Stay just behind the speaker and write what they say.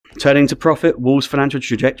Turning to profit, Wolves' financial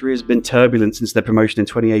trajectory has been turbulent since their promotion in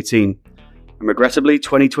 2018. And regrettably,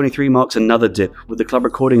 2023 marks another dip, with the club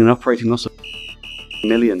recording an operating loss of £1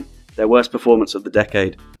 million, their worst performance of the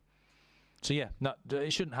decade. So yeah, no,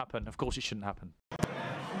 it shouldn't happen. Of course it shouldn't happen.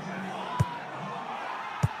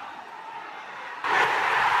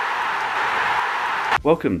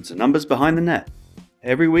 Welcome to Numbers Behind the Net.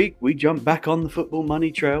 Every week we jump back on the football money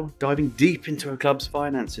trail, diving deep into a club's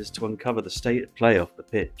finances to uncover the state of play off the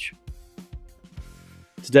pitch.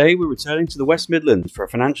 Today we're returning to the West Midlands for a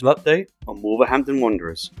financial update on Wolverhampton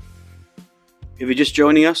Wanderers. If you're just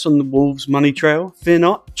joining us on the Wolves money trail, fear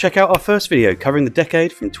not, check out our first video covering the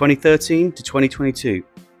decade from 2013 to 2022.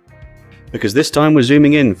 Because this time we're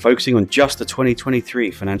zooming in, focusing on just the 2023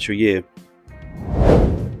 financial year.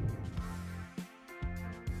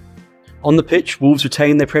 On the pitch, Wolves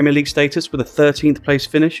retained their Premier League status with a 13th place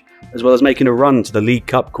finish, as well as making a run to the League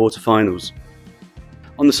Cup quarter-finals.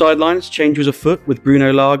 On the sidelines, change was afoot with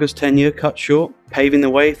Bruno Laga's tenure cut short, paving the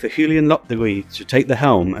way for Julian Lopetegui to take the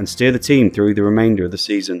helm and steer the team through the remainder of the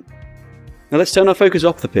season. Now let's turn our focus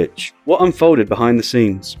off the pitch. What unfolded behind the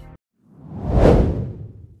scenes?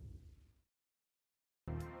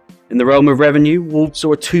 In the realm of revenue, Wolves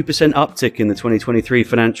saw a 2% uptick in the 2023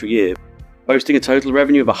 financial year, boasting a total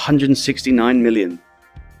revenue of £169 million.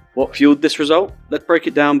 What fueled this result? Let's break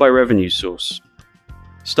it down by revenue source.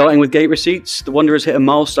 Starting with gate receipts, the Wanderers hit a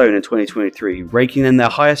milestone in 2023, raking in their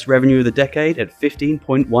highest revenue of the decade at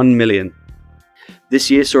 £15.1 million.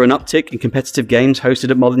 This year saw an uptick in competitive games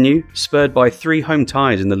hosted at Molineux, spurred by 3 home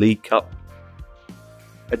ties in the League Cup.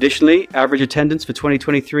 Additionally, average attendance for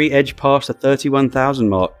 2023 edged past the 31,000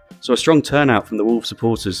 mark, so a strong turnout from the Wolves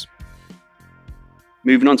supporters.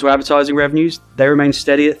 Moving on to advertising revenues, they remain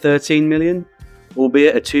steady at £13 million,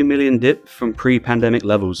 albeit a £2 million dip from pre-pandemic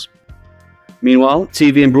levels. Meanwhile,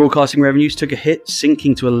 TV and broadcasting revenues took a hit,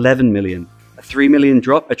 sinking to £11 million, a £3 million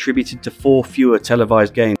drop attributed to 4 fewer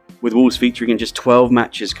televised games, with Wolves featuring in just 12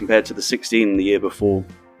 matches compared to the 16 the year before.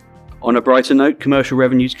 On a brighter note, commercial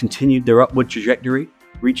revenues continued their upward trajectory,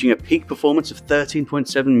 reaching a peak performance of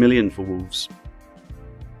 £13.7 million for Wolves.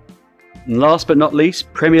 And last but not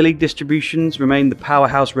least, Premier League distributions remained the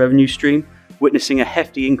powerhouse revenue stream, witnessing a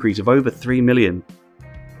hefty increase of over £3 million.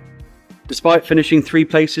 Despite finishing 3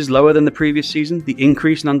 places lower than the previous season, the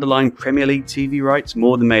increase in underlying Premier League TV rights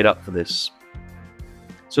more than made up for this.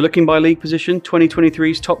 So looking by league position,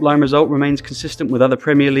 2023's top line result remains consistent with other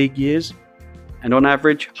Premier League years, and on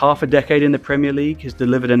average, half a decade in the Premier League has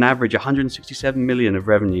delivered an average £167 million of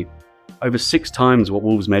revenue, over 6 times what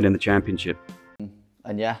Wolves made in the Championship.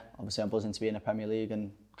 And yeah, obviously I'm buzzing to be in the Premier League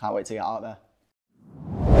and can't wait to get out there.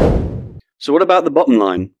 So what about the bottom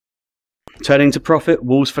line? Turning to profit,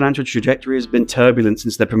 Wolves' financial trajectory has been turbulent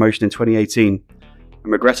since their promotion in 2018.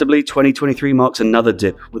 And regrettably, 2023 marks another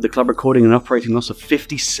dip, with the club recording an operating loss of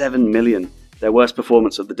 £57 million, their worst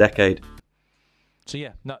performance of the decade. So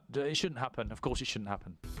yeah, no, it shouldn't happen. Of course it shouldn't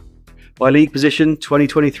happen. By league position,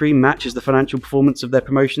 2023 matches the financial performance of their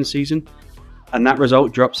promotion season, and that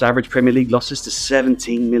result drops average Premier League losses to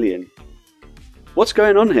 £17 million. What's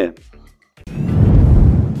going on here?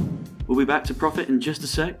 We'll be back to profit in just a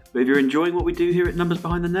sec, but if you're enjoying what we do here at Numbers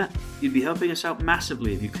Behind the Net, you'd be helping us out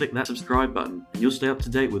massively if you click that subscribe button, and you'll stay up to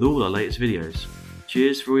date with all our latest videos.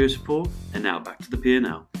 Cheers for all your support, and now back to the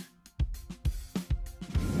P&L.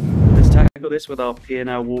 Let's tackle this with our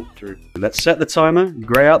P&L walkthrough. Let's set the timer,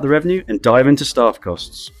 grey out the revenue, and dive into staff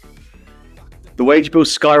costs. The wage bill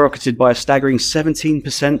skyrocketed by a staggering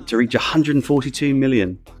 17% to reach £142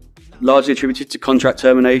 million, largely attributed to contract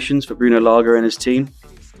terminations for Bruno Laga and his team.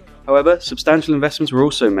 However, substantial investments were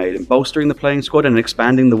also made in bolstering the playing squad and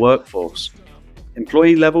expanding the workforce.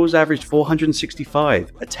 Employee levels averaged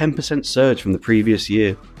 465, a 10% surge from the previous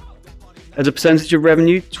year. As a percentage of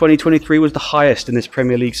revenue, 2023 was the highest in this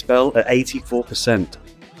Premier League spell at 84%.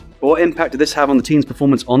 But what impact did this have on the team's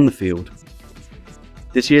performance on the field?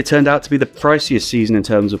 This year turned out to be the priciest season in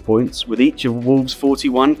terms of points, with each of Wolves'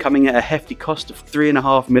 41 coming at a hefty cost of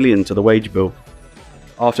 £3.5 million to the wage bill.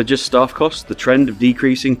 After just staff costs, the trend of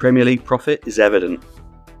decreasing Premier League profit is evident.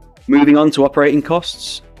 Moving on to operating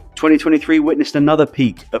costs, 2023 witnessed another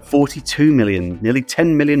peak at £42 million, nearly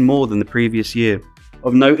 £10 million more than the previous year.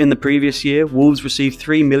 Of note, in the previous year, Wolves received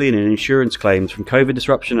 £3 million in insurance claims from COVID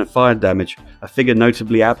disruption and fire damage, a figure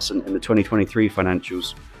notably absent in the 2023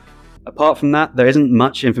 financials. Apart from that, there isn't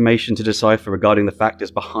much information to decipher regarding the factors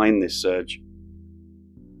behind this surge.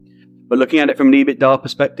 But looking at it from an EBITDA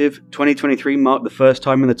perspective, 2023 marked the first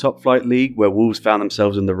time in the top flight league where Wolves found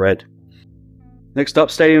themselves in the red. Next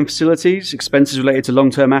up, stadium facilities, expenses related to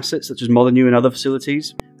long-term assets such as Molineux and other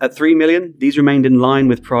facilities, At 3 million, these remained in line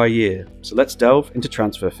with prior year, so let's delve into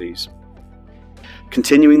transfer fees.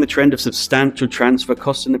 Continuing the trend of substantial transfer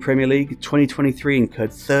costs in the Premier League, 2023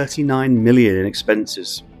 incurred 39 million in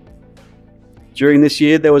expenses. During this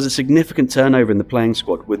year, there was a significant turnover in the playing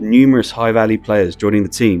squad, with numerous high-value players joining the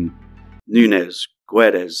team. Molineux,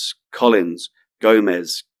 Guedes, Collins,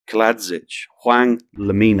 Gomez, Kaladzic, Hwang,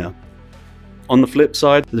 Lamina. On the flip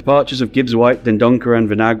side, the departures of Gibbs-White, Dendoncker and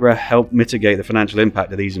Vinagre helped mitigate the financial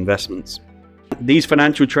impact of these investments. These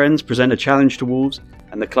financial trends present a challenge to Wolves,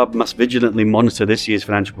 and the club must vigilantly monitor this year's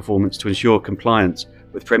financial performance to ensure compliance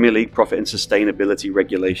with Premier League profit and sustainability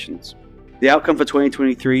regulations. The outcome for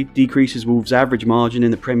 2023 decreases Wolves' average margin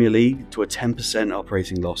in the Premier League to a 10%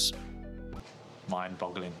 operating loss.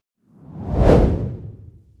 Mind-boggling.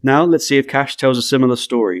 Now let's see if cash tells a similar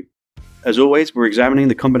story. As always, we're examining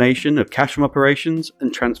the combination of cash from operations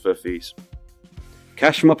and transfer fees.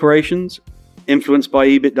 Cash from operations, influenced by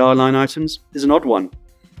EBITDA line items, is an odd one.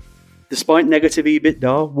 Despite negative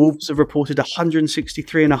EBITDA, Wolves have reported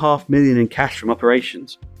 163.5 million in cash from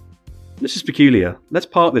operations. This is peculiar. Let's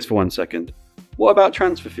park this for 1 second. What about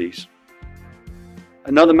transfer fees?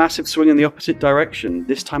 Another massive swing in the opposite direction,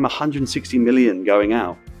 this time 160 million going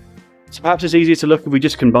out. So perhaps it's easier to look if we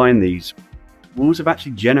just combine these. Wolves have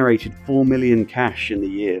actually generated 4 million cash in the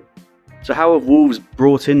year. So how have Wolves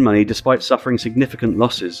brought in money despite suffering significant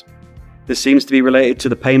losses? This seems to be related to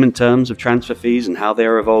the payment terms of transfer fees and how they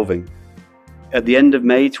are evolving. At the end of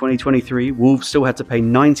May 2023, Wolves still had to pay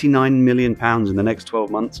 £99 million in the next 12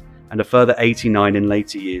 months and a further 89 in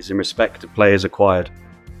later years in respect of players acquired.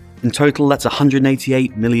 In total, that's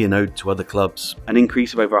 188 million owed to other clubs, an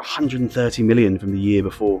increase of over 130 million from the year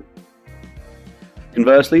before.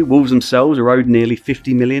 Conversely, Wolves themselves are owed nearly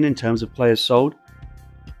 50 million in terms of players sold.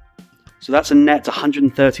 So that's a net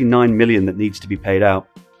 139 million that needs to be paid out.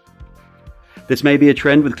 This may be a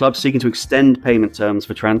trend with clubs seeking to extend payment terms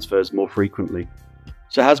for transfers more frequently.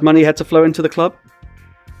 So has money had to flow into the club?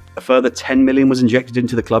 A further 10 million was injected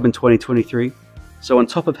into the club in 2023. So on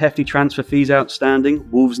top of hefty transfer fees outstanding,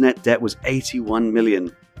 Wolves' net debt was 81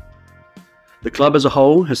 million. The club as a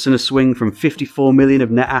whole has seen a swing from 54 million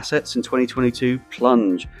of net assets in 2022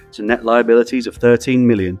 plunge to net liabilities of 13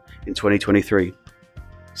 million in 2023.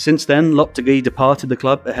 Since then, Lopetegui departed the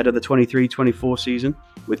club ahead of the 23-24 season,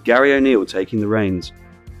 with Gary O'Neill taking the reins.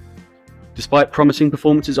 Despite promising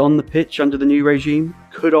performances on the pitch under the new regime,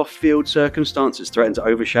 could off-field circumstances threaten to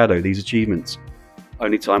overshadow these achievements?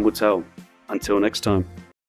 Only time will tell. Until next time.